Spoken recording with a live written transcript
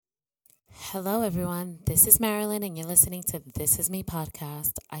Hello, everyone. This is Marilyn, and you're listening to This Is Me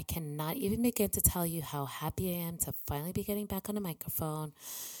podcast. I cannot even begin to tell you how happy I am to finally be getting back on the microphone.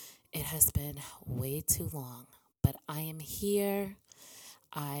 It has been way too long, but I am here.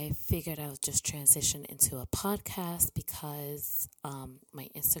 I figured I would just transition into a podcast because my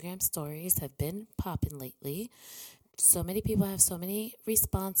Instagram stories have been popping lately. So many people have so many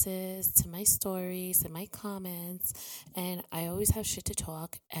responses to my stories and my comments, and I always have shit to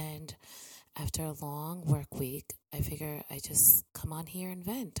talk. And after a long work week, I figure I just come on here and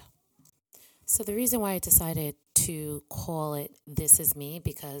vent. So the reason why I decided to call it This Is Me,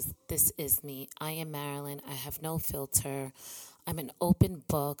 because this is me. I am Marilyn. I have no filter. I'm an open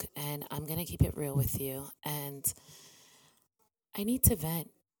book, and I'm going to keep it real with you. And I need to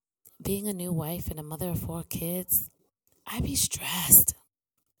vent. Being a new wife and a mother of 4 kids, I be stressed.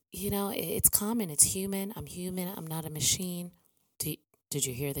 You know, it's common. It's human. I'm human. I'm not a machine. Did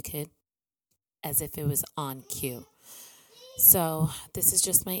you hear the kid? As if it was on cue. So this is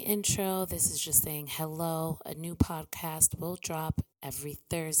just my intro. This is just saying hello. A new podcast will drop every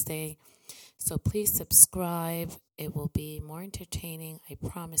Thursday. So please subscribe. It will be more entertaining. I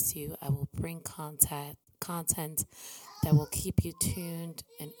promise you. I will bring content that will keep you tuned.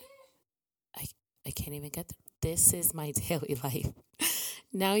 And I can't even get this is my daily life.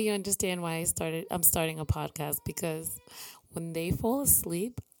 Now you understand why I'm starting a podcast, because when they fall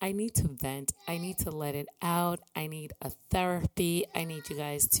asleep, I need to vent. I need to let it out. I need a therapy. I need you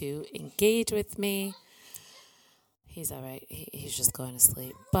guys to engage with me. He's all right. He's just going to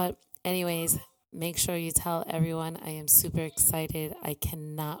sleep. But anyways, make sure you tell everyone I am super excited. I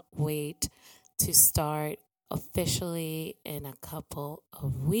cannot wait to start officially in a couple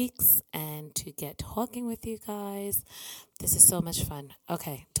of weeks and to get talking with you guys. This is so much fun.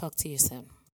 Okay, talk to you soon.